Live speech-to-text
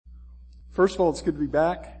First of all, it's good to be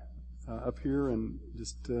back up here, and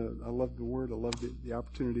just I love the Word. I love the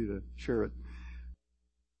opportunity to share it.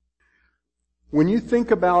 When you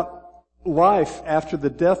think about life after the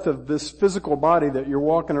death of this physical body that you're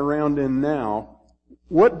walking around in now,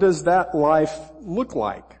 what does that life look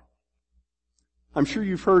like? I'm sure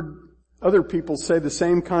you've heard other people say the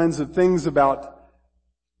same kinds of things about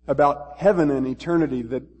heaven and eternity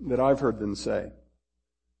that I've heard them say.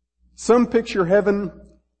 Some picture heaven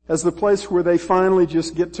as the place where they finally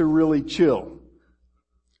just get to really chill.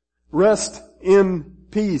 Rest in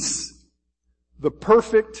peace. The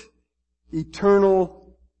perfect,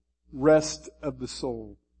 eternal rest of the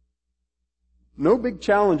soul. No big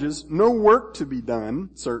challenges, no work to be done,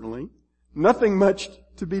 certainly. Nothing much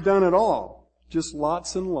to be done at all. Just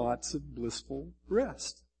lots and lots of blissful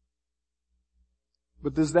rest.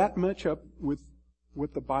 But does that match up with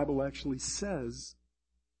what the Bible actually says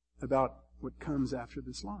about what comes after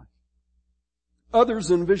this life? Others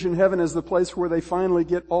envision heaven as the place where they finally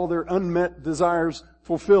get all their unmet desires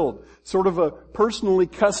fulfilled. Sort of a personally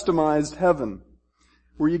customized heaven,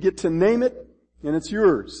 where you get to name it and it's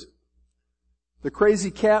yours. The crazy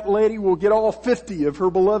cat lady will get all 50 of her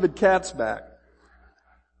beloved cats back,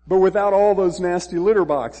 but without all those nasty litter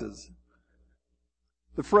boxes.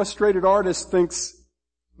 The frustrated artist thinks,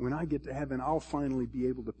 when I get to heaven, I'll finally be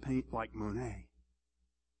able to paint like Monet.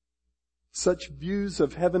 Such views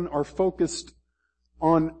of heaven are focused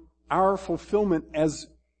on our fulfillment as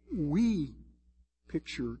we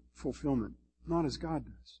picture fulfillment, not as God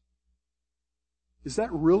does. Is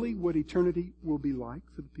that really what eternity will be like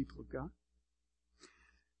for the people of God?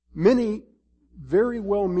 Many very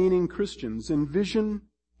well-meaning Christians envision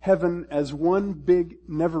heaven as one big,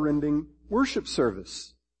 never-ending worship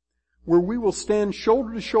service, where we will stand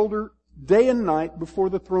shoulder to shoulder day and night before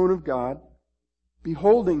the throne of God,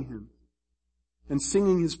 beholding Him and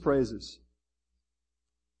singing His praises.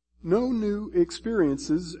 No new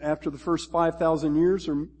experiences after the first 5,000 years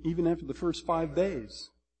or even after the first 5 days.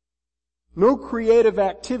 No creative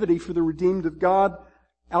activity for the redeemed of God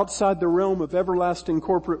outside the realm of everlasting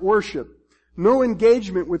corporate worship. No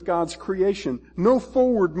engagement with God's creation. No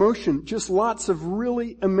forward motion. Just lots of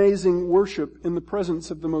really amazing worship in the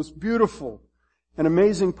presence of the most beautiful and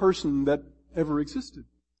amazing person that ever existed.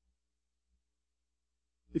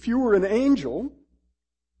 If you were an angel,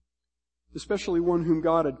 especially one whom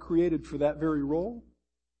God had created for that very role,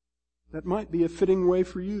 that might be a fitting way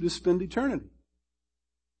for you to spend eternity.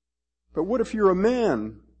 But what if you're a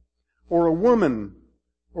man or a woman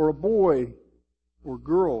or a boy or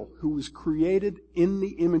girl who was created in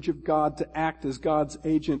the image of God to act as God's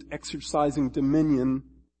agent, exercising dominion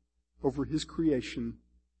over His creation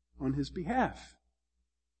on His behalf?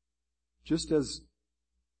 Just as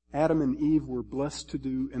Adam and Eve were blessed to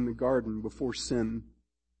do in the garden before sin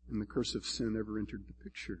and the curse of sin ever entered the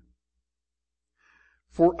picture.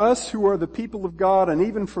 For us who are the people of God, and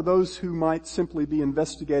even for those who might simply be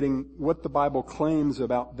investigating what the Bible claims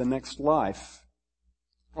about the next life,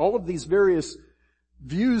 all of these various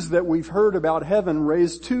views that we've heard about heaven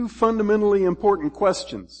raise two fundamentally important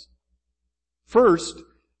questions. First,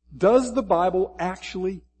 does the Bible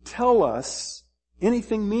actually tell us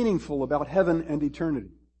anything meaningful about heaven and eternity?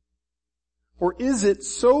 Or is it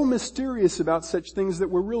so mysterious about such things that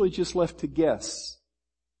we're really just left to guess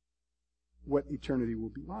what eternity will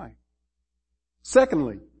be like?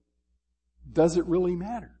 Secondly, does it really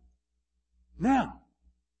matter? Now,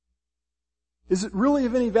 is it really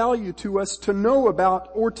of any value to us to know about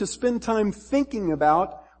or to spend time thinking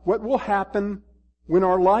about what will happen when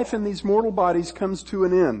our life in these mortal bodies comes to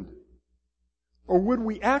an end? Or would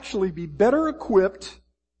we actually be better equipped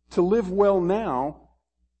to live well now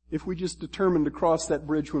if we just determine to cross that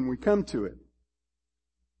bridge when we come to it?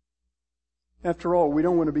 After all, we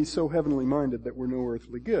don't want to be so heavenly minded that we're no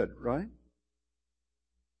earthly good, right?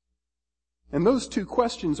 And those two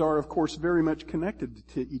questions are, of course, very much connected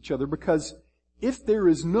to each other, because if there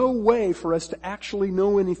is no way for us to actually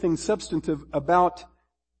know anything substantive about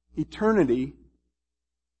eternity,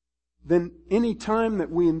 then any time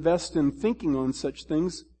that we invest in thinking on such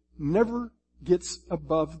things never gets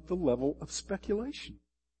above the level of speculation.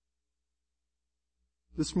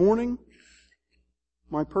 This morning,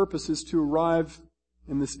 my purpose is to arrive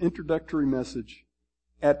in this introductory message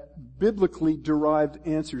at biblically derived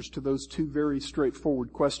answers to those two very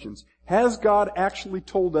straightforward questions. Has God actually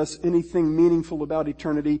told us anything meaningful about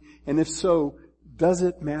eternity? And if so, does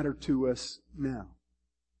it matter to us now?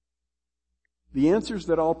 The answers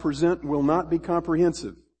that I'll present will not be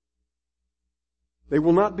comprehensive. They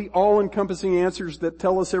will not be all-encompassing answers that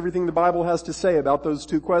tell us everything the Bible has to say about those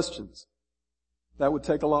two questions. That would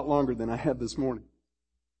take a lot longer than I had this morning.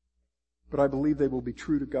 but I believe they will be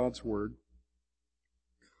true to God's Word,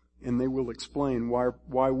 and they will explain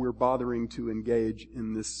why we're bothering to engage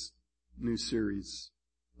in this new series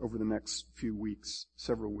over the next few weeks,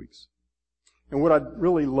 several weeks. And what I'd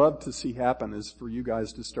really love to see happen is for you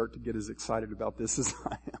guys to start to get as excited about this as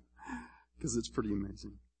I am, because it's pretty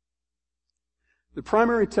amazing. The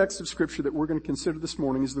primary text of Scripture that we're going to consider this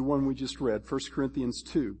morning is the one we just read, 1 Corinthians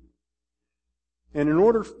 2. And in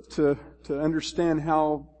order to understand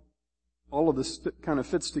how all of this kind of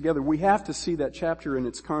fits together, we have to see that chapter in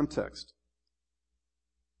its context.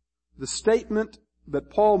 The statement that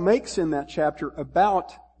Paul makes in that chapter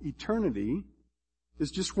about eternity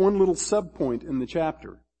is just one little subpoint in the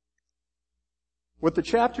chapter. What the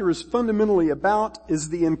chapter is fundamentally about is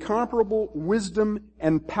the incomparable wisdom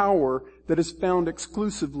and power that is found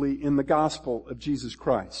exclusively in the gospel of Jesus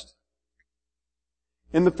Christ.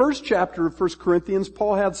 In the first chapter of 1 Corinthians,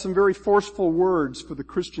 Paul had some very forceful words for the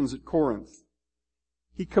Christians at Corinth.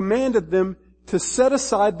 He commanded them to set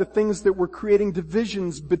aside the things that were creating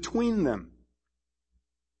divisions between them.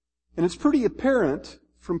 And it's pretty apparent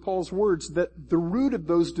from Paul's words that the root of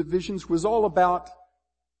those divisions was all about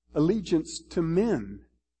allegiance to men.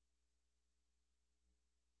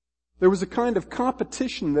 There was a kind of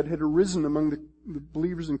competition that had arisen among the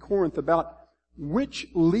believers in Corinth about which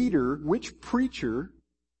leader, which preacher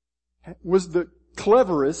was the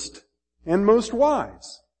cleverest and most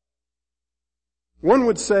wise. One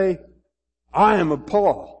would say, I am of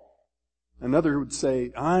Paul. Another would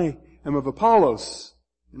say, I am of Apollos.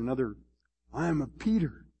 And another, I am of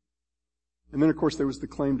Peter. And then of course there was the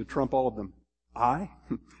claim to trump all of them. I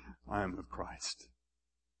am of Christ.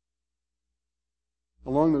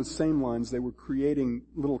 Along those same lines, they were creating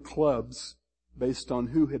little clubs based on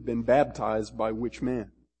who had been baptized by which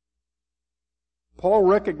man. Paul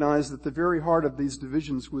recognized that the very heart of these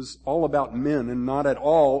divisions was all about men and not at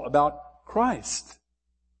all about Christ.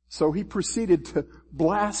 So he proceeded to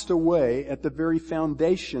blast away at the very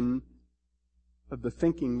foundation of the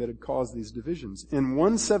thinking that had caused these divisions. In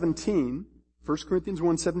 1:17, 1 Corinthians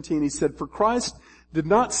 1:17, he said, "For Christ did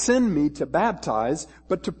not send me to baptize,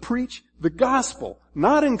 but to preach the gospel,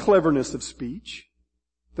 not in cleverness of speech,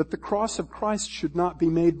 that the cross of Christ should not be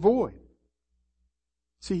made void."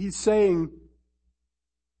 See, he's saying,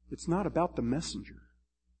 it's not about the messenger.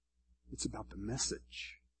 It's about the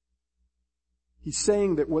message. He's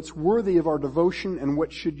saying that what's worthy of our devotion and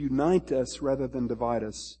what should unite us rather than divide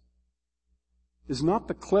us is not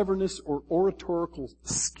the cleverness or oratorical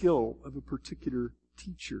skill of a particular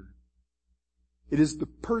teacher. It is the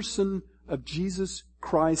person of Jesus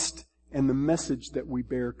Christ and the message that we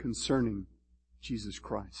bear concerning Jesus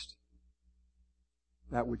Christ.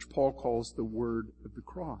 That which Paul calls the word of the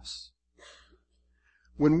cross.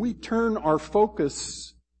 When we turn our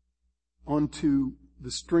focus onto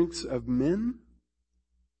the strengths of men,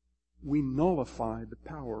 we nullify the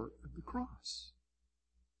power of the cross.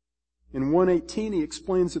 In 1:18, he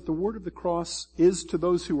explains that the word of the cross is to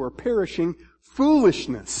those who are perishing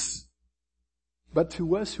foolishness. But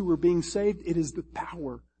to us who are being saved, it is the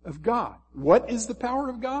power of God. What is the power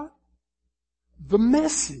of God? The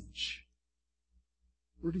message.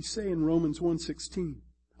 What did he say in Romans 1:16?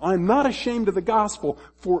 I am not ashamed of the gospel,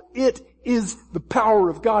 for it is the power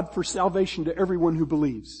of God for salvation to everyone who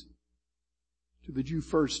believes. To the Jew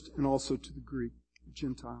first and also to the Greek, the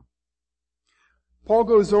Gentile. Paul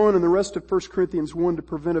goes on in the rest of 1 Corinthians 1 to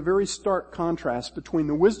present a very stark contrast between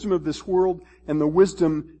the wisdom of this world and the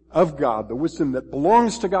wisdom of God, the wisdom that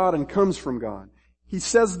belongs to God and comes from God. He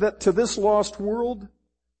says that to this lost world,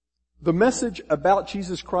 the message about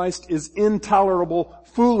Jesus Christ is intolerable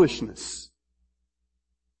foolishness.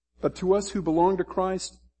 But to us who belong to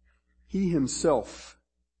Christ, He Himself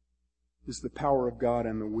is the power of God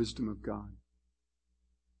and the wisdom of God.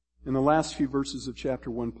 In the last few verses of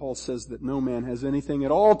chapter 1, Paul says that no man has anything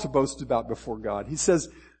at all to boast about before God. He says,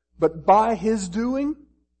 but by His doing,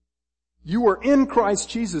 you are in Christ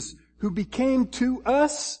Jesus, who became to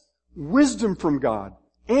us wisdom from God,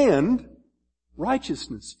 and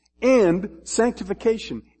righteousness, and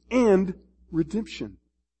sanctification, and redemption.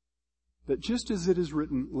 That just as it is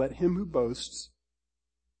written, let him who boasts,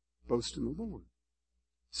 boast in the Lord.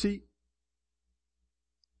 See,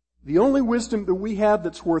 the only wisdom that we have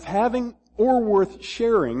that's worth having or worth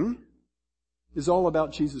sharing is all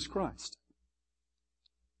about Jesus Christ.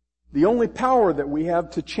 The only power that we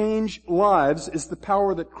have to change lives is the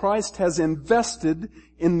power that Christ has invested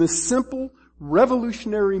in the simple,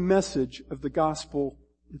 revolutionary message of the gospel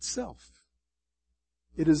itself.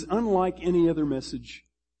 It is unlike any other message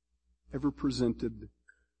ever presented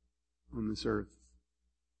on this earth.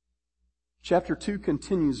 Chapter 2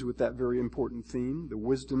 continues with that very important theme, the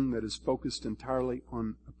wisdom that is focused entirely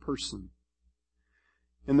on a person.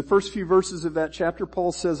 In the first few verses of that chapter,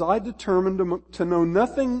 Paul says, I determined to know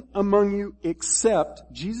nothing among you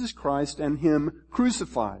except Jesus Christ and Him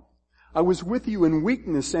crucified. I was with you in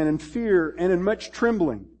weakness and in fear and in much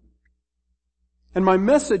trembling. And my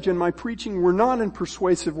message and my preaching were not in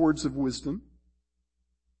persuasive words of wisdom,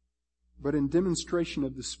 but in demonstration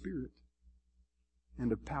of the Spirit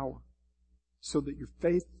and of power, so that your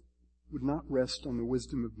faith would not rest on the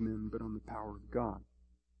wisdom of men, but on the power of God.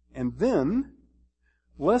 And then,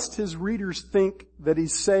 lest his readers think that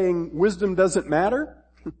he's saying wisdom doesn't matter,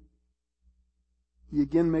 he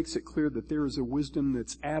again makes it clear that there is a wisdom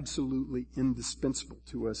that's absolutely indispensable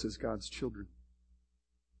to us as God's children.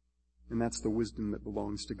 And that's the wisdom that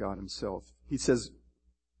belongs to God Himself. He says,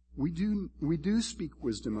 we do speak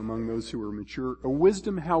wisdom among those who are mature, a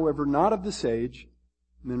wisdom, however, not of this age.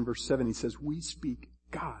 And then verse 7 he says, we speak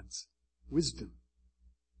God's wisdom.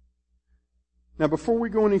 Now before we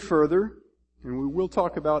go any further, and we will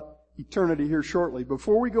talk about eternity here shortly,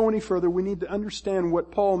 before we go any further, we need to understand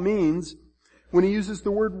what Paul means when he uses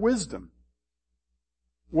the word wisdom.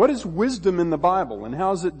 What is wisdom in the Bible, and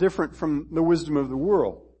how is it different from the wisdom of the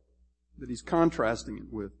world that he's contrasting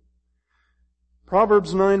it with?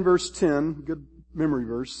 Proverbs 9 verse 10, good memory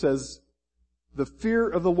verse, says, the fear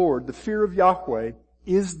of the Lord, the fear of Yahweh,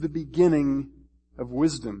 is the beginning of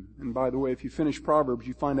wisdom. And by the way, if you finish Proverbs,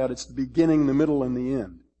 you find out it's the beginning, the middle, and the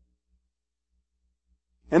end.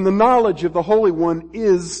 And the knowledge of the Holy One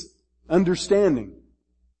is understanding.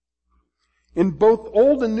 In both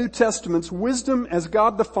Old and New Testaments, wisdom, as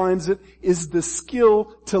God defines it, is the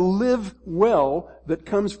skill to live well that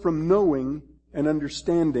comes from knowing and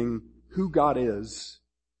understanding who God is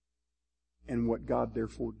and what God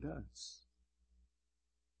therefore does.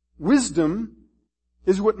 Wisdom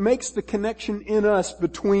is what makes the connection in us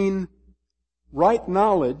between right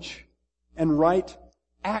knowledge and right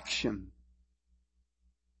action.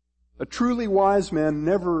 A truly wise man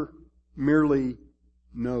never merely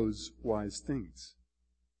knows wise things.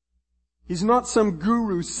 He's not some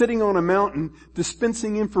guru sitting on a mountain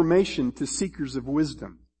dispensing information to seekers of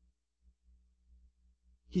wisdom.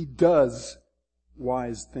 He does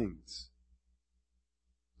wise things.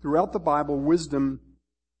 Throughout the Bible, wisdom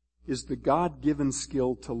is the God-given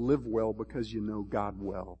skill to live well because you know God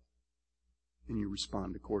well and you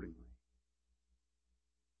respond accordingly.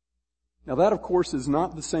 Now that, of course, is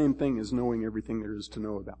not the same thing as knowing everything there is to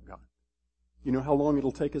know about God. You know how long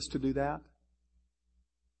it'll take us to do that?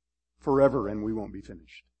 Forever, and we won't be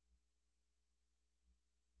finished.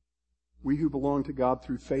 We who belong to God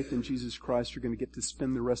through faith in Jesus Christ are going to get to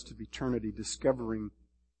spend the rest of eternity discovering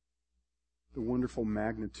the wonderful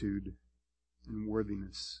magnitude and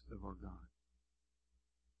worthiness of our God.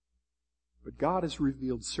 But God has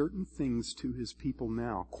revealed certain things to His people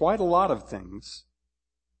now, quite a lot of things,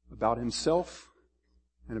 about Himself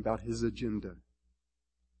and about His agenda,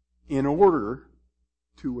 in order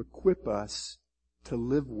to equip us to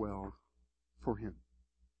live well for Him.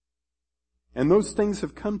 And those things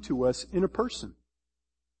have come to us in a person,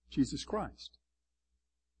 Jesus Christ.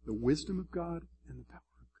 The wisdom of God and the power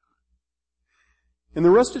of God. In the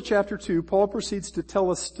rest of chapter 2, Paul proceeds to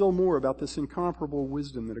tell us still more about this incomparable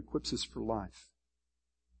wisdom that equips us for life.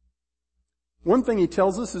 One thing he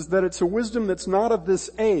tells us is that it's a wisdom that's not of this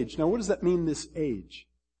age. Now what does that mean, this age?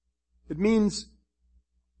 It means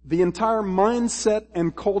the entire mindset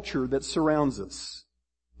and culture that surrounds us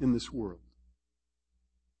in this world.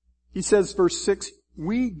 He says, verse 6,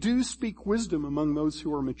 we do speak wisdom among those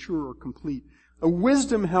who are mature or complete. A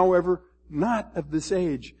wisdom, however, not of this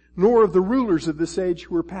age, nor of the rulers of this age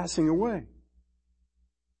who are passing away.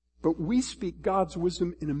 But we speak God's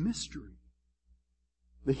wisdom in a mystery.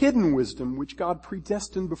 The hidden wisdom which God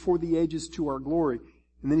predestined before the ages to our glory.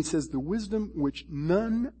 And then he says, the wisdom which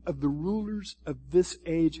none of the rulers of this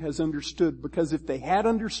age has understood. Because if they had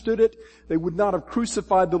understood it, they would not have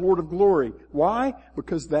crucified the Lord of glory. Why?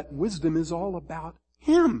 Because that wisdom is all about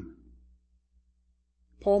Him.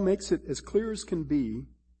 Paul makes it as clear as can be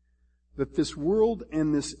that this world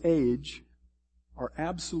and this age are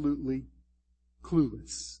absolutely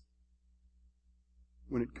clueless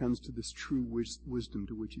when it comes to this true wisdom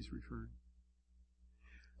to which he's referring.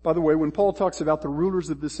 By the way, when Paul talks about the rulers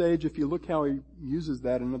of this age, if you look how he uses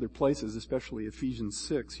that in other places, especially Ephesians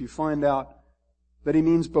 6, you find out that he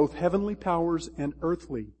means both heavenly powers and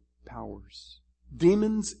earthly powers.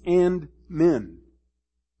 Demons and men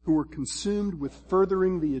who are consumed with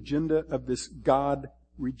furthering the agenda of this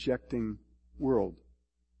God-rejecting world.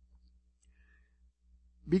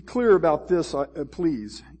 Be clear about this,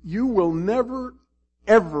 please. You will never,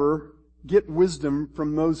 ever get wisdom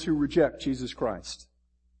from those who reject Jesus Christ.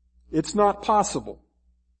 It's not possible.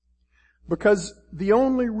 Because the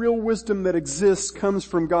only real wisdom that exists comes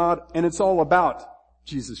from God, and it's all about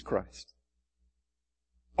Jesus Christ.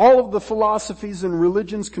 All of the philosophies and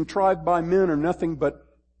religions contrived by men are nothing but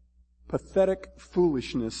pathetic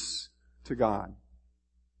foolishness to God.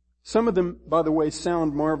 Some of them, by the way,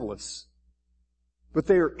 sound marvelous. But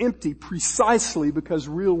they are empty precisely because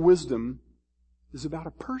real wisdom is about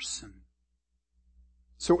a person.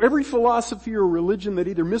 So every philosophy or religion that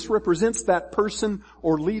either misrepresents that person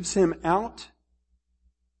or leaves him out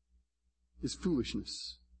is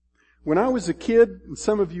foolishness. When I was a kid, and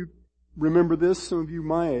some of you remember this, some of you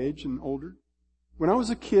my age and older. When I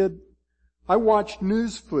was a kid, I watched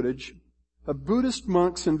news footage of Buddhist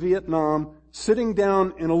monks in Vietnam sitting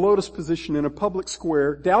down in a lotus position in a public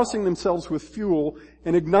square, dousing themselves with fuel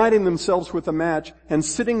and igniting themselves with a match and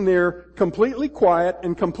sitting there completely quiet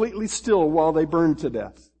and completely still while they burned to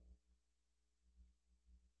death.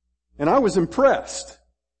 And I was impressed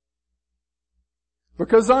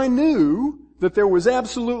because I knew that there was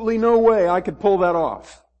absolutely no way I could pull that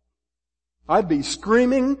off. I'd be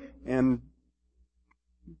screaming and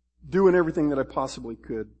doing everything that I possibly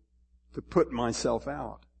could to put myself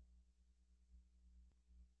out.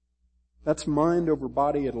 That's mind over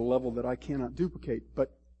body at a level that I cannot duplicate.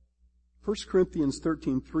 But 1 Corinthians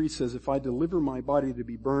 13:3 says, if I deliver my body to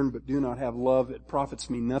be burned but do not have love, it profits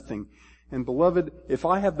me nothing. And beloved, if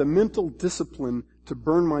I have the mental discipline to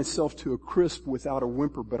burn myself to a crisp without a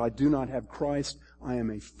whimper, but I do not have Christ, I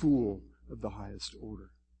am a fool of the highest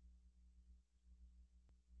order.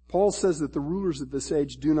 Paul says that the rulers of this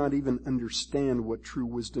age do not even understand what true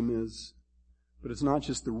wisdom is. But it's not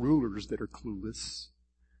just the rulers that are clueless.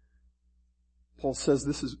 Paul says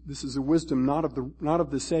this is a wisdom not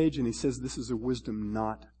of this age, and he says this is a wisdom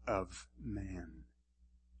not of man.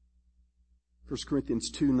 1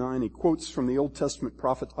 Corinthians 2:9, he quotes from the Old Testament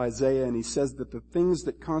prophet Isaiah, and he says that the things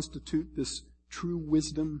that constitute this true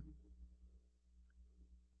wisdom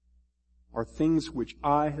are things which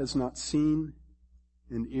eye has not seen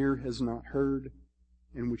and ear has not heard,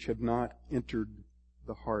 and which have not entered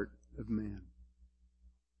the heart of man.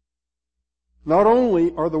 Not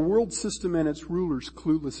only are the world system and its rulers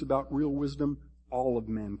clueless about real wisdom, all of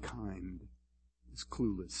mankind is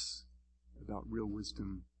clueless about real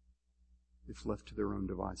wisdom if left to their own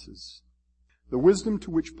devices. The wisdom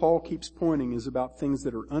to which Paul keeps pointing is about things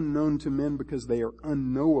that are unknown to men because they are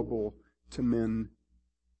unknowable to men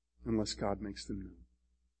unless God makes them known.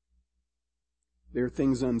 They are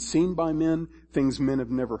things unseen by men, things men have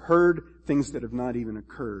never heard, things that have not even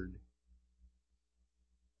occurred.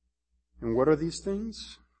 And what are these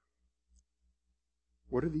things?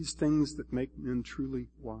 What are these things that make men truly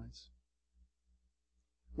wise?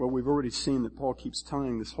 Well, we've already seen that Paul keeps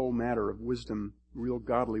tying this whole matter of wisdom, real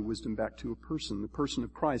godly wisdom, back to a person, the person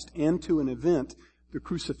of Christ, and to an event, the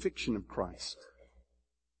crucifixion of Christ.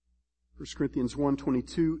 1 Corinthians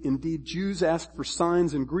 1:22, indeed Jews ask for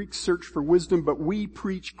signs and Greeks search for wisdom, but we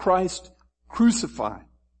preach Christ crucified.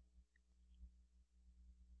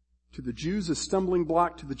 To the Jews a stumbling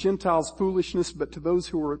block, to the Gentiles foolishness, but to those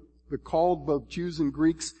who are the called, both Jews and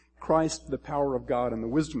Greeks, Christ the power of God and the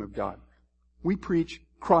wisdom of God. We preach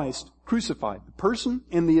Christ crucified, the person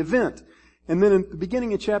and the event. And then in the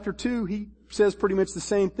beginning of chapter 2, he says pretty much the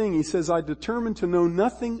same thing. He says, I determined to know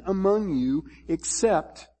nothing among you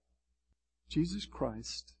except Jesus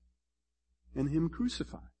Christ and Him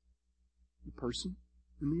crucified, the person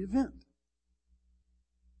and the event.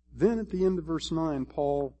 Then at the end of verse 9,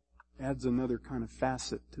 Paul adds another kind of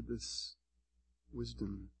facet to this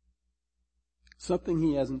wisdom. Something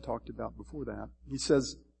he hasn't talked about before that. He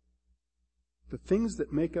says, the things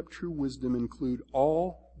that make up true wisdom include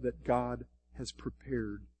all that God has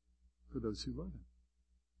prepared for those who love Him.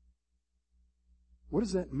 What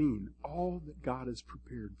does that mean? All that God has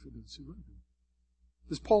prepared for those who love Him.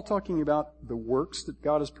 Is Paul talking about the works that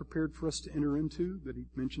God has prepared for us to enter into that he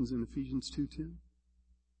mentions in Ephesians 2:10?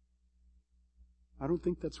 I don't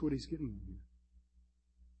think that's what he's getting at here.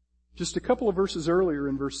 Just a couple of verses earlier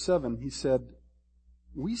in verse 7, he said,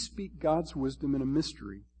 we speak God's wisdom in a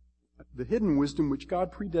mystery, the hidden wisdom which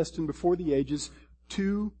God predestined before the ages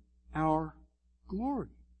to our glory.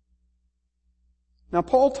 Now,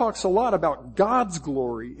 Paul talks a lot about God's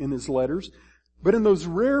glory in his letters, but in those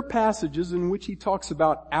rare passages in which he talks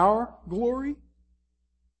about our glory,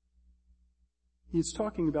 he's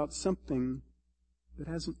talking about something that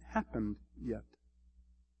hasn't happened yet.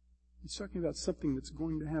 He's talking about something that's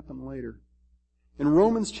going to happen later. In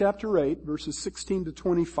Romans chapter 8, verses 16 to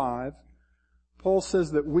 25, Paul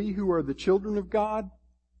says that we who are the children of God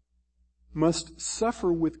must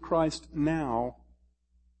suffer with Christ now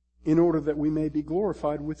in order that we may be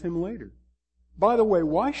glorified with Him later. By the way,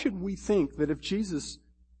 why should we think that if Jesus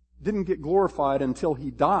didn't get glorified until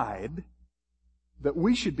He died, that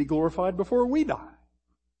we should be glorified before we die?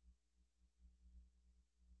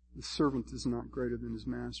 The servant is not greater than his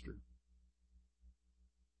master.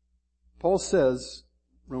 Paul says,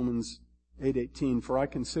 Romans 8:18, "For I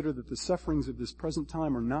consider that the sufferings of this present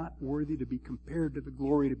time are not worthy to be compared to the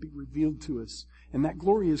glory to be revealed to us. And that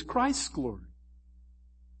glory is Christ's glory."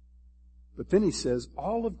 But then he says,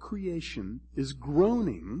 all of creation is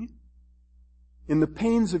groaning in the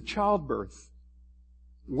pains of childbirth,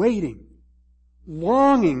 waiting,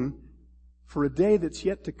 longing for a day that's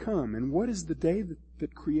yet to come. And what is the day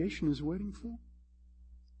that creation is waiting for?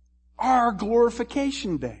 Our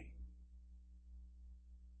glorification day.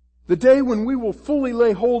 The day when we will fully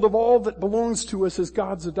lay hold of all that belongs to us as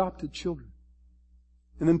God's adopted children.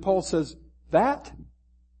 And then Paul says, that's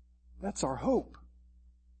our hope.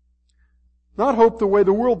 Not hope the way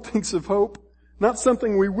the world thinks of hope. Not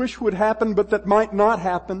something we wish would happen, but that might not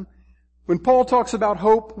happen. When Paul talks about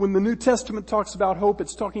hope, when the New Testament talks about hope,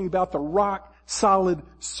 it's talking about the rock-solid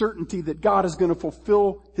certainty that God is going to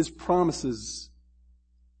fulfill His promises.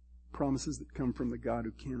 Promises that come from the God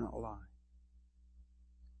who cannot lie.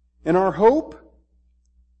 And our hope,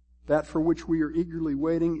 that for which we are eagerly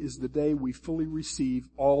waiting, is the day we fully receive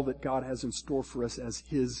all that God has in store for us as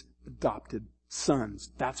His adopted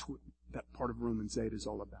sons. That's what that part of Romans 8 is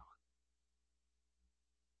all about.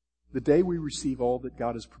 The day we receive all that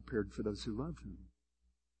God has prepared for those who love Him.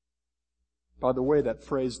 By the way, that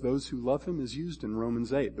phrase, "those who love Him," is used in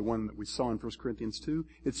Romans 8, the one that we saw in 1 Corinthians 2.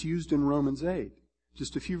 It's used in Romans 8.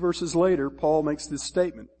 Just a few verses later, Paul makes this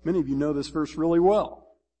statement. Many of you know this verse really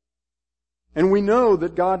well. "And we know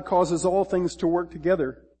that God causes all things to work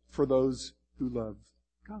together for those who love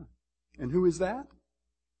God." And who is that?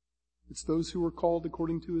 It's those who are called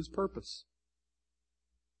according to His purpose.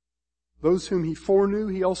 Those whom He foreknew,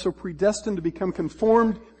 He also predestined to become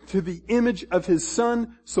conformed to the image of His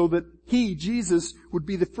Son, so that He, Jesus, would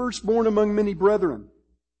be the firstborn among many brethren.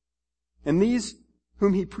 And these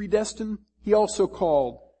whom He predestined, He also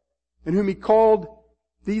called. And whom He called,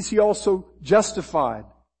 these He also justified.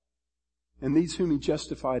 And these whom He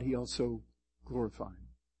justified, He also glorified.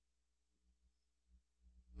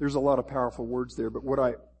 There's a lot of powerful words there, but what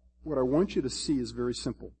I want you to see is very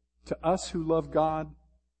simple. To us who love God,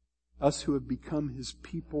 us who have become His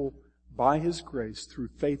people by His grace through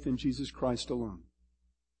faith in Jesus Christ alone,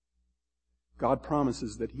 God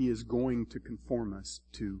promises that He is going to conform us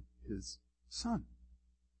to His Son.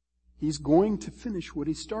 He's going to finish what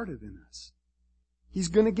He started in us. He's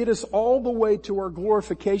going to get us all the way to our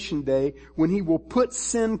glorification day when He will put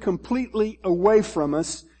sin completely away from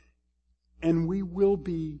us, and we will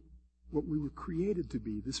be what we were created to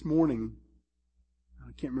be. This morning,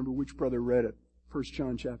 I can't remember which brother read it, 1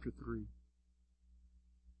 John chapter 3.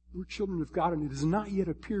 We're children of God, and it has not yet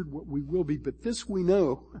appeared what we will be, but this we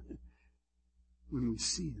know. When we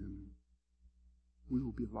see Him, we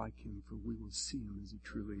will be like Him, for we will see Him as He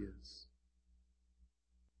truly is.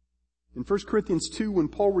 In 1 Corinthians 2, when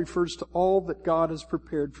Paul refers to all that God has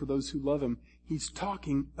prepared for those who love Him, he's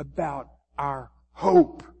talking about our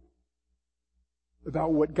hope,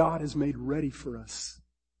 about what God has made ready for us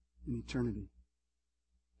in eternity.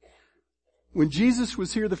 When Jesus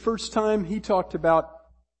was here the first time, He talked about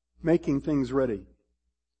making things ready.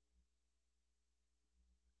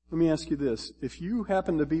 Let me ask you this. If you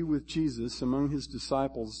happened to be with Jesus among His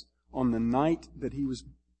disciples on the night that He was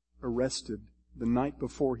arrested, the night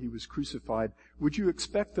before He was crucified, would you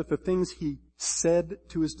expect that the things He said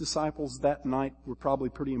to His disciples that night were probably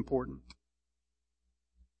pretty important?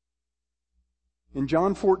 In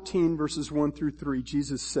John 14, verses 1 through 3,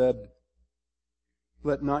 Jesus said,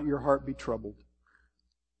 "Let not your heart be troubled.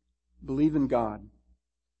 Believe in God.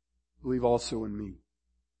 Believe also in me.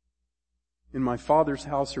 In my Father's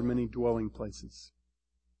house are many dwelling places.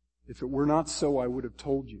 If it were not so, I would have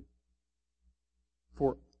told you.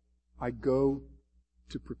 For I go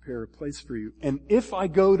to prepare a place for you. And if I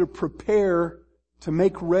go to prepare, to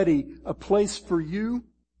make ready a place for you,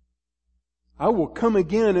 I will come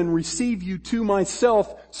again and receive you to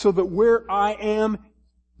myself, so that where I am,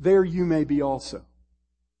 there you may be also."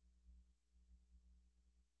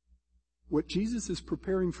 What Jesus is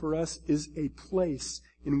preparing for us is a place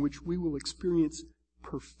in which we will experience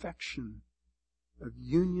perfection of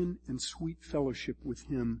union and sweet fellowship with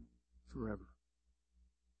Him forever.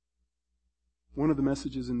 One of the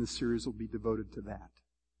messages in this series will be devoted to that.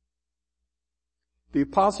 The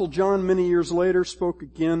Apostle John, many years later, spoke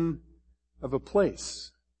again of a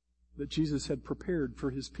place that Jesus had prepared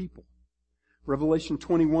for His people. Revelation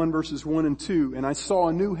 21 verses 1 and 2. And I saw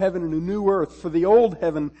a new heaven and a new earth, for the old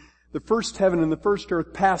heaven, the first heaven and the first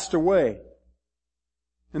earth passed away,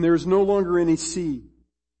 and there is no longer any sea.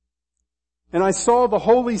 And I saw the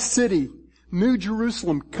holy city, New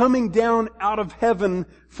Jerusalem, coming down out of heaven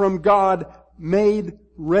from God, made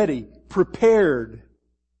ready, prepared,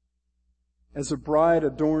 as a bride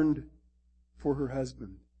adorned for her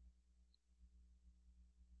husband.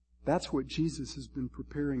 That's what Jesus has been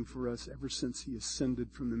preparing for us ever since He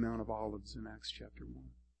ascended from the Mount of Olives in Acts chapter 1.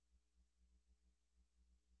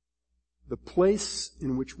 The place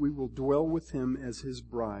in which we will dwell with Him as His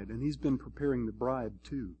bride. And He's been preparing the bride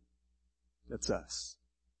too. That's us.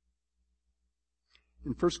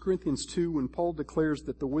 In 1 Corinthians 2, when Paul declares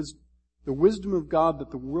that the wisdom of God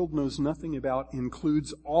that the world knows nothing about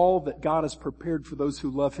includes all that God has prepared for those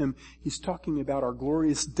who love Him, he's talking about our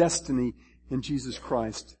glorious destiny in Jesus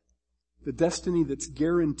Christ. The destiny that's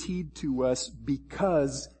guaranteed to us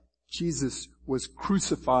because Jesus was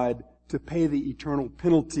crucified to pay the eternal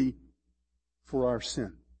penalty for our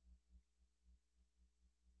sin.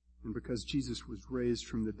 And because Jesus was raised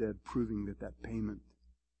from the dead, proving that that payment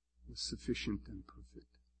was sufficient and perfect.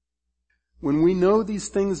 When we know these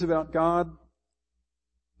things about God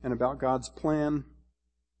and about God's plan,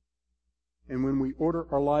 and when we order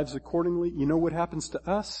our lives accordingly, you know what happens to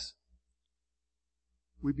us?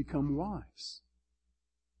 We become wise.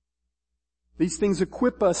 These things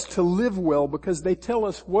equip us to live well because they tell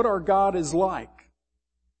us what our God is like.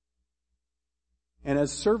 And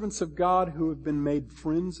as servants of God who have been made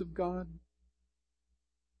friends of God,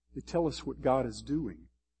 they tell us what God is doing.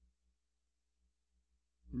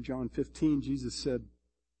 In John 15, Jesus said,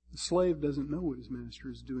 the slave doesn't know what his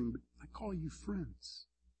master is doing, but I call you friends.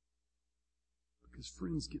 Because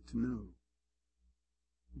friends get to know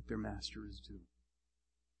what their master is doing.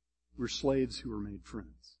 We're slaves who are made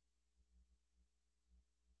friends.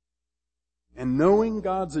 And knowing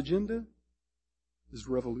God's agenda is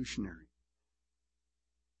revolutionary.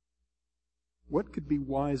 What could be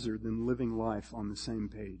wiser than living life on the same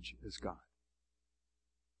page as God?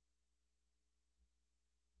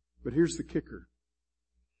 But here's the kicker.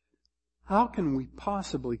 How can we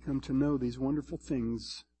possibly come to know these wonderful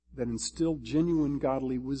things that instill genuine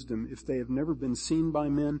godly wisdom if they have never been seen by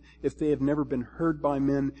men, if they have never been heard by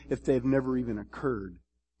men, if they have never even occurred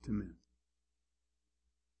to men?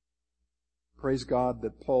 Praise God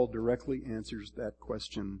that Paul directly answers that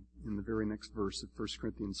question in the very next verse of 1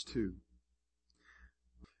 Corinthians 2.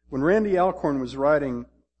 When Randy Alcorn was writing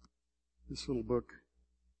this little book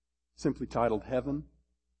simply titled Heaven,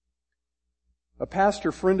 a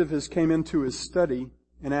pastor friend of his came into his study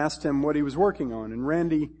and asked him what he was working on. And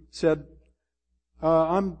Randy said,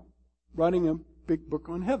 I'm writing a big book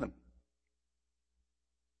on heaven.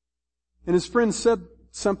 And his friend said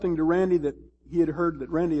something to Randy that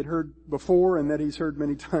Randy had heard before and that he's heard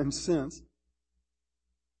many times since.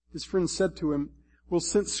 His friend said to him, well,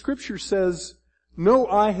 since Scripture says, no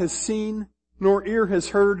eye has seen, nor ear has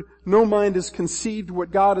heard, no mind has conceived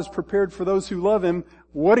what God has prepared for those who love Him,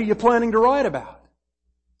 what are you planning to write about?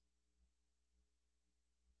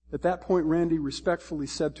 At that point, Randy respectfully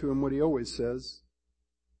said to him what he always says.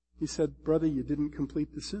 He said, brother, you didn't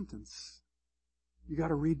complete the sentence. You got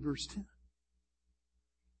to read verse 10.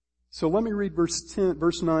 So let me read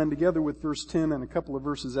verse 9 together with verse 10 and a couple of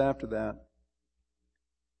verses after that.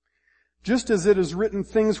 Just as it is written,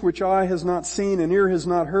 things which eye has not seen and ear has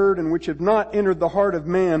not heard and which have not entered the heart of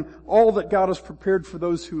man, all that God has prepared for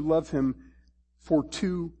those who love Him, for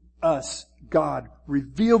to us God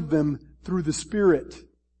revealed them through the Spirit.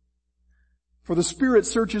 For the Spirit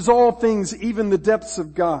searches all things, even the depths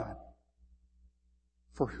of God.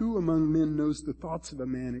 For who among men knows the thoughts of a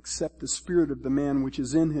man except the spirit of the man which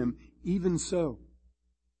is in him? Even so,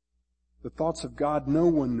 the thoughts of God no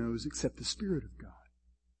one knows except the Spirit of God.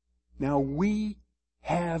 Now we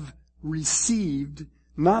have received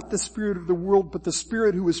not the spirit of the world, but the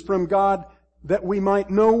Spirit who is from God, that we might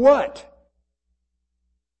know what?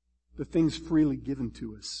 The things freely given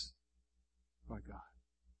to us by God.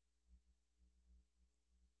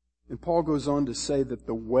 And Paul goes on to say that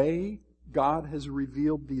the way God has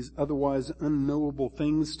revealed these otherwise unknowable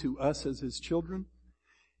things to us as His children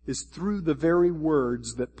is through the very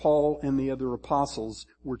words that Paul and the other apostles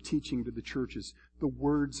were teaching to the churches. The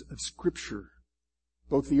words of Scripture.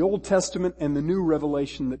 Both the Old Testament and the new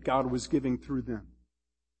revelation that God was giving through them.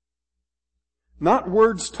 Not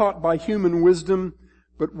words taught by human wisdom,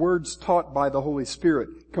 but words taught by the Holy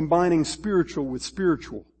Spirit, combining spiritual with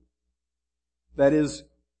spiritual. That is,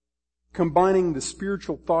 combining the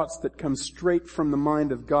spiritual thoughts that come straight from the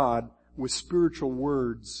mind of God with spiritual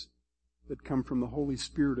words that come from the Holy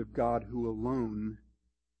Spirit of God, who alone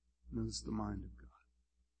knows the mind of God.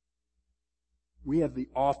 We have the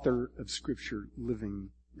author of Scripture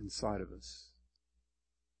living inside of us.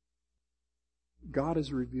 God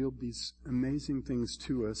has revealed these amazing things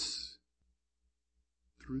to us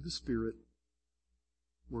through the Spirit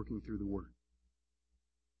working through the Word.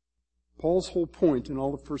 Paul's whole point in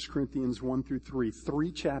all of 1 Corinthians 1 through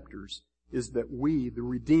 3 chapters, is that we, the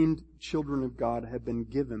redeemed children of God, have been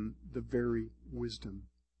given the very wisdom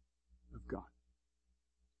of God.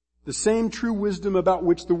 The same true wisdom about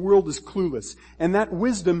which the world is clueless. And that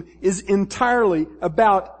wisdom is entirely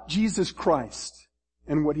about Jesus Christ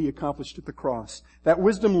and what He accomplished at the cross. That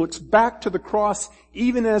wisdom looks back to the cross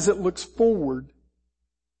even as it looks forward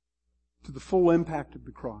to the full impact of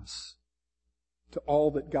the cross, to all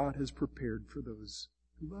that God has prepared for those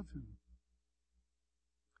who love Him.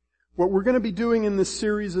 What we're going to be doing in this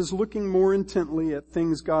series is looking more intently at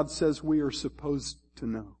things God says we are supposed to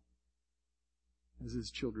know as His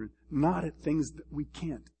children, not at things that we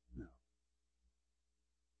can't know.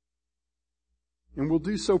 And we'll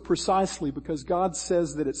do so precisely because God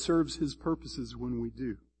says that it serves His purposes when we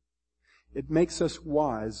do. It makes us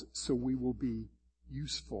wise so we will be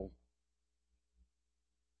useful.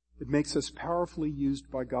 It makes us powerfully used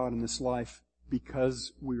by God in this life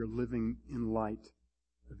because we are living in light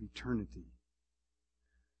of eternity.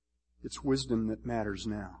 It's wisdom that matters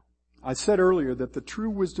now. I said earlier that the true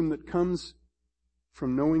wisdom that comes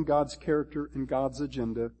from knowing God's character and God's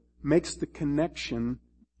agenda makes the connection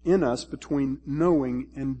in us between knowing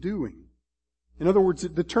and doing. In other words,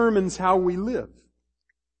 it determines how we live.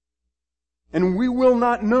 And we will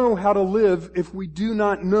not know how to live if we do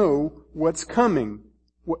not know what's coming.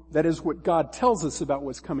 That is what God tells us about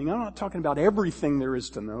what's coming. I'm not talking about everything there is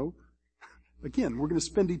to know. Again, we're going to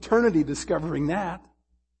spend eternity discovering that.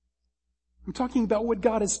 I'm talking about what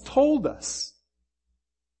God has told us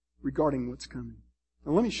regarding what's coming.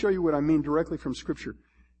 Now let me show you what I mean directly from Scripture.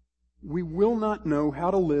 We will not know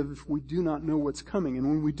how to live if we do not know what's coming. And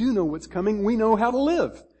when we do know what's coming, we know how to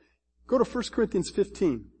live. Go to 1 Corinthians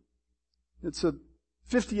 15. It's a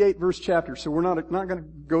 58 verse chapter, so we're not going to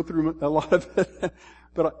go through a lot of it.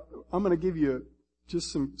 But I'm going to give you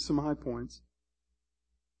just some high points.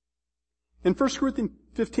 In 1 Corinthians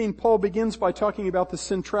 15, Paul begins by talking about the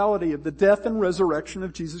centrality of the death and resurrection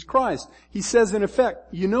of Jesus Christ. He says, in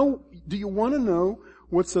effect, do you want to know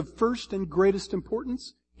what's of first and greatest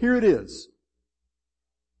importance? Here it is.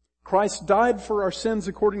 Christ died for our sins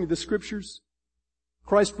according to the Scriptures.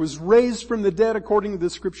 Christ was raised from the dead according to the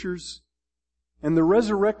Scriptures. And the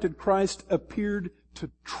resurrected Christ appeared to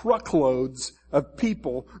truckloads of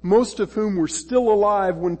people, most of whom were still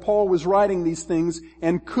alive when Paul was writing these things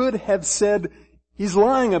and could have said, he's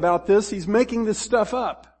lying about this, he's making this stuff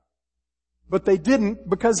up. But they didn't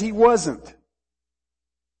because he wasn't.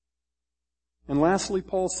 And lastly,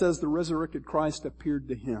 Paul says the resurrected Christ appeared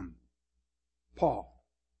to him, Paul,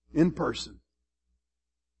 in person.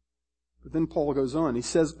 But then Paul goes on. He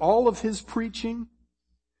says all of his preaching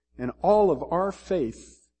and all of our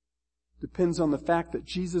faith depends on the fact that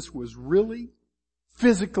Jesus was really,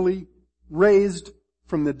 physically raised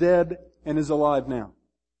from the dead and is alive now.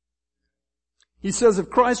 He says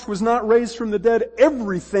if Christ was not raised from the dead,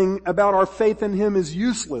 everything about our faith in Him is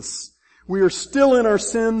useless. We are still in our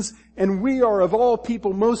sins, and we are of all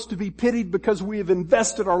people most to be pitied because we have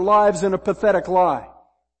invested our lives in a pathetic lie.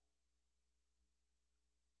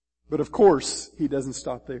 But of course, he doesn't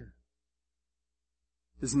stop there.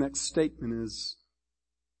 His next statement is,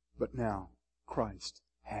 but now Christ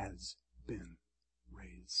has been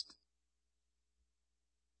raised.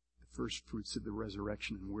 The first fruits of the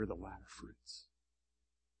resurrection, and we're the latter fruits.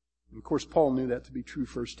 And of course, Paul knew that to be true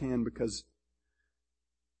firsthand because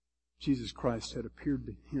Jesus Christ had appeared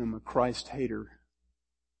to him, a Christ hater,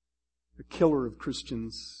 a killer of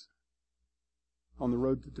Christians, on the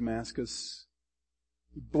road to Damascus.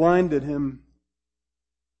 He blinded him,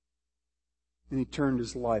 and he turned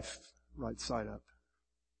his life right side up.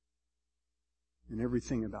 And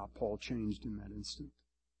everything about Paul changed in that instant.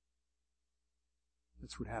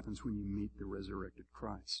 That's what happens when you meet the resurrected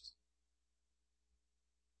Christ.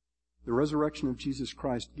 The resurrection of Jesus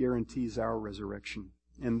Christ guarantees our resurrection.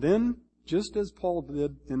 And then, just as Paul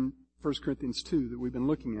did in 1 Corinthians 2 that we've been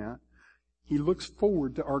looking at, he looks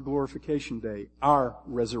forward to our glorification day, our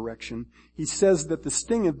resurrection. He says that the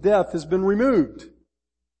sting of death has been removed.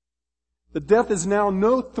 The death is now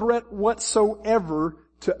no threat whatsoever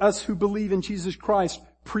to us who believe in Jesus Christ,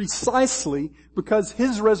 precisely because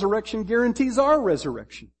His resurrection guarantees our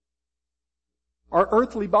resurrection. Our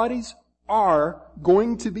earthly bodies are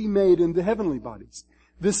going to be made into heavenly bodies.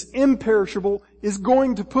 This imperishable is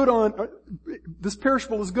going to put on, this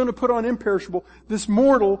perishable is going to put on imperishable. This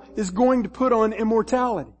mortal is going to put on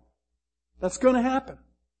immortality. That's going to happen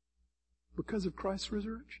because of Christ's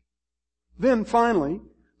resurrection. Then finally,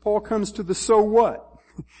 Paul comes to the so what.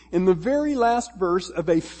 In the very last verse of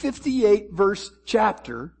a 58-verse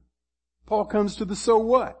chapter, Paul comes to the so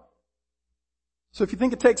what. So if you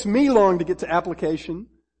think it takes me long to get to application,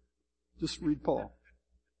 just read Paul.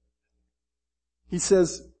 He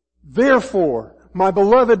says, therefore, my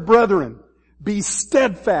beloved brethren, be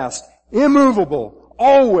steadfast, immovable,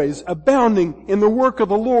 always abounding in the work of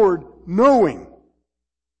the Lord, knowing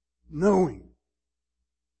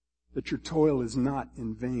that your toil is not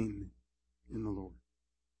in vain in the Lord.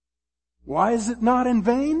 Why is it not in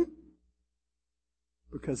vain?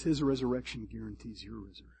 Because His resurrection guarantees your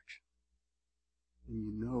resurrection. And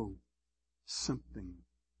you know something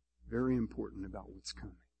very important about what's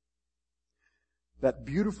coming. That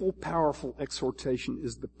beautiful, powerful exhortation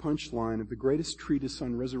is the punchline of the greatest treatise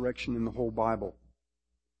on resurrection in the whole Bible.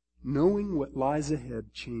 Knowing what lies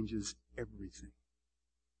ahead changes everything.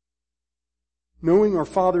 Knowing our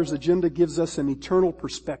Father's agenda gives us an eternal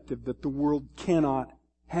perspective that the world cannot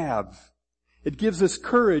have. It gives us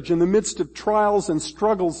courage in the midst of trials and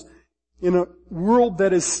struggles in a world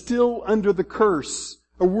that is still under the curse,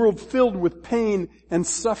 a world filled with pain and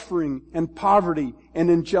suffering and poverty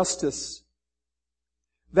and injustice.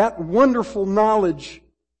 That wonderful knowledge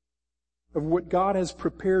of what God has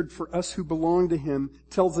prepared for us who belong to Him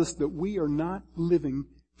tells us that we are not living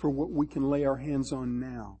for what we can lay our hands on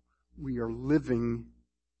now. We are living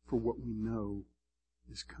for what we know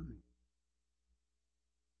is coming.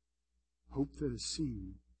 Hope that is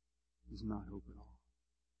seen is not hope at all.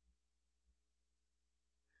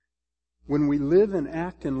 When we live and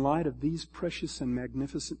act in light of these precious and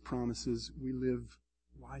magnificent promises, we live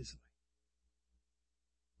wisely.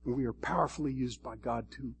 And we are powerfully used by God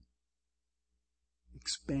to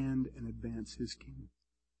expand and advance His kingdom.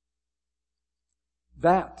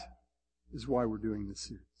 That is why we're doing this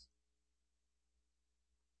series.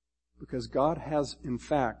 Because God has, in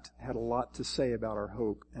fact, had a lot to say about our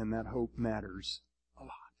hope, and that hope matters a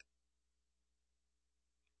lot.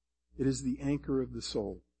 It is the anchor of the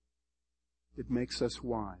soul. It makes us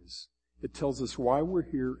wise. It tells us why we're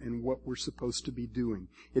here and what we're supposed to be doing.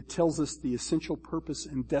 It tells us the essential purpose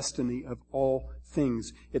and destiny of all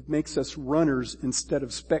things. It makes us runners instead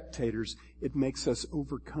of spectators. It makes us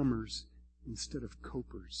overcomers instead of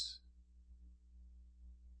copers.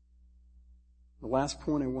 The last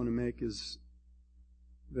point I want to make is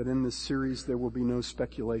that in this series there will be no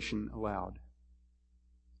speculation allowed.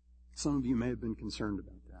 Some of you may have been concerned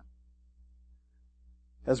about that.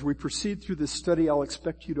 As we proceed through this study, I'll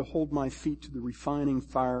expect you to hold my feet to the refining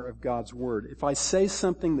fire of God's Word. If I say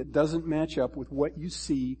something that doesn't match up with what you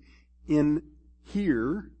see in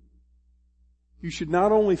here, you should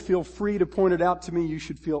not only feel free to point it out to me, you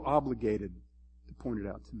should feel obligated to point it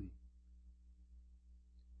out to me.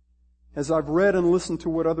 As I've read and listened to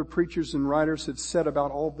what other preachers and writers have said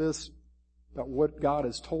about all this, about what God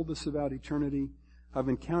has told us about eternity, I've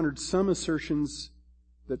encountered some assertions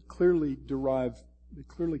that clearly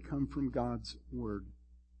come from God's Word.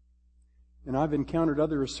 And I've encountered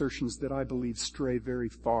other assertions that I believe stray very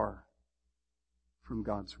far from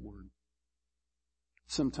God's Word.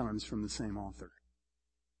 Sometimes from the same author.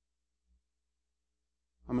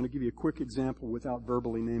 I'm going to give you a quick example without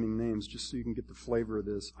verbally naming names, just so you can get the flavor of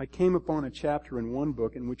this. I came upon a chapter in one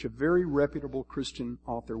book in which a very reputable Christian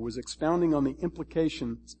author was expounding on the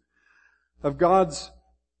implications of God's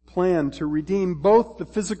plan to redeem both the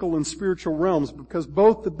physical and spiritual realms, because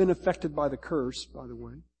both have been affected by the curse, by the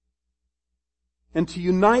way, and to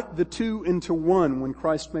unite the two into one when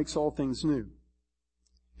Christ makes all things new.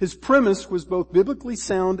 His premise was both biblically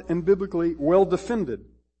sound and biblically well defended.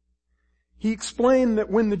 He explained that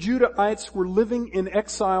when the Judahites were living in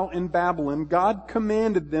exile in Babylon, God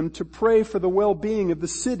commanded them to pray for the well-being of the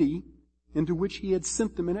city into which He had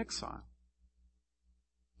sent them in exile.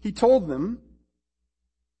 He told them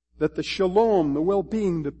that the shalom, the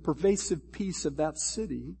well-being, the pervasive peace of that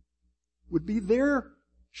city would be their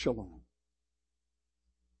shalom.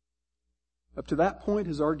 Up to that point,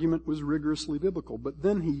 his argument was rigorously biblical, but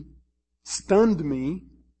then he stunned me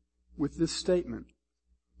with this statement.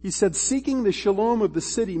 He said, seeking the shalom of the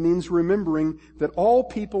city means remembering that all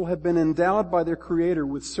people have been endowed by their Creator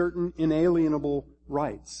with certain inalienable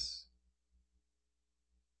rights,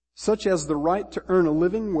 such as the right to earn a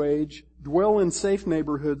living wage, dwell in safe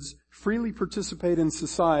neighborhoods, freely participate in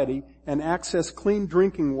society, and access clean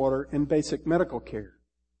drinking water and basic medical care.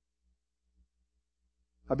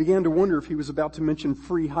 I began to wonder if he was about to mention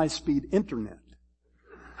free high-speed internet.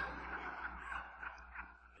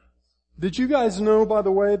 Did you guys know, by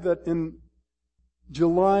the way, that in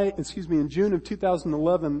June of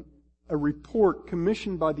 2011, a report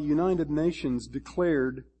commissioned by the United Nations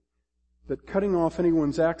declared that cutting off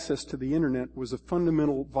anyone's access to the internet was a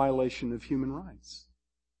fundamental violation of human rights?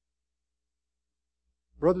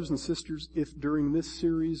 Brothers and sisters, if during this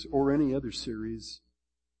series or any other series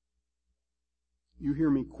you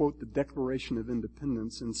hear me quote the Declaration of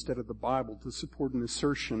Independence instead of the Bible to support an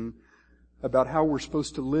assertion about how we're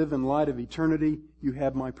supposed to live in light of eternity, you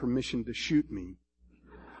have my permission to shoot me.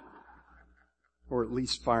 Or at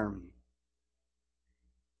least fire me.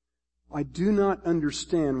 I do not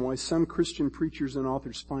understand why some Christian preachers and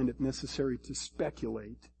authors find it necessary to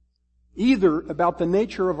speculate, either about the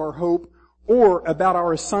nature of our hope or about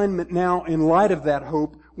our assignment now in light of that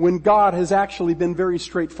hope, when God has actually been very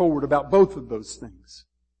straightforward about both of those things.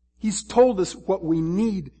 He's told us what we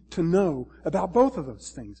need to know about both of those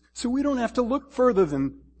things, so we don't have to look further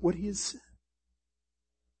than what He has said.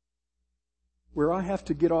 Where I have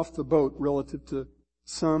to get off the boat relative to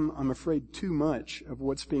some, I'm afraid, too much of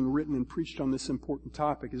what's being written and preached on this important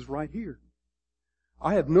topic is right here.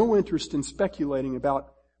 I have no interest in speculating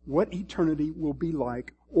about what eternity will be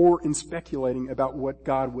like or in speculating about what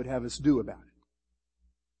God would have us do about it.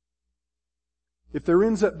 If there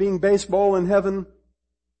ends up being baseball in heaven,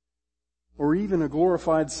 or even a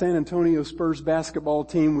glorified San Antonio Spurs basketball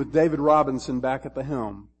team with David Robinson back at the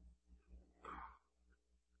helm,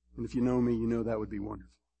 and if you know me, you know that would be wonderful.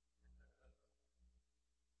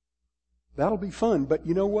 That'll be fun, but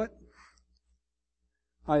you know what?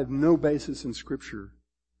 I have no basis in Scripture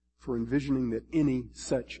for envisioning that any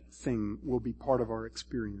such thing will be part of our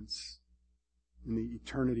experience in the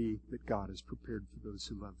eternity that God has prepared for those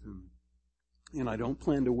who love Him. And I don't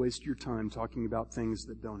plan to waste your time talking about things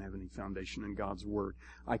that don't have any foundation in God's Word.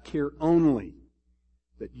 I care only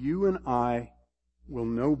that you and I will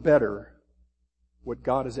know better what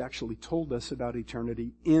God has actually told us about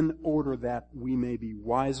eternity in order that we may be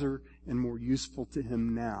wiser and more useful to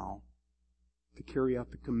Him now to carry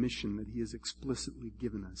out the commission that He has explicitly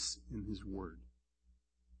given us in His Word,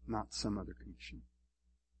 not some other commission.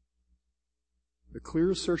 The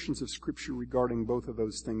clear assertions of Scripture regarding both of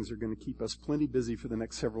those things are going to keep us plenty busy for the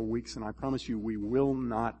next several weeks, and I promise you we will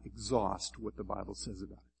not exhaust what the Bible says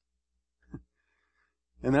about it.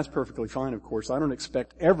 And that's perfectly fine, of course. I don't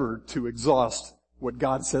expect ever to exhaust what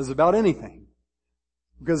God says about anything.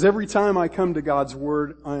 Because every time I come to God's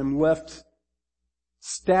Word, I am left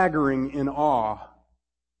staggering in awe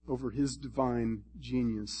over His divine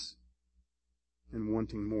genius and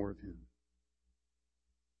wanting more of Him.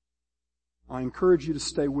 I encourage you to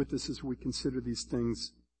stay with us as we consider these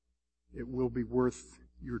things. It will be worth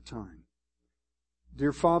your time.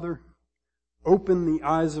 Dear Father, open the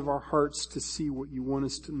eyes of our hearts to see what you want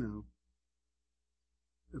us to know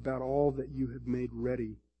about all that you have made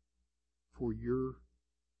ready for your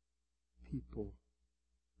people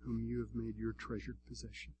whom you have made your treasured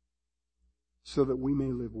possession, so that we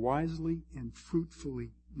may live wisely and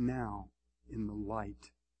fruitfully now in the light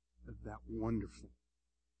of that wonderful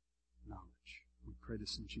knowledge. We pray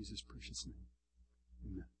this in Jesus' precious name.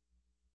 Amen.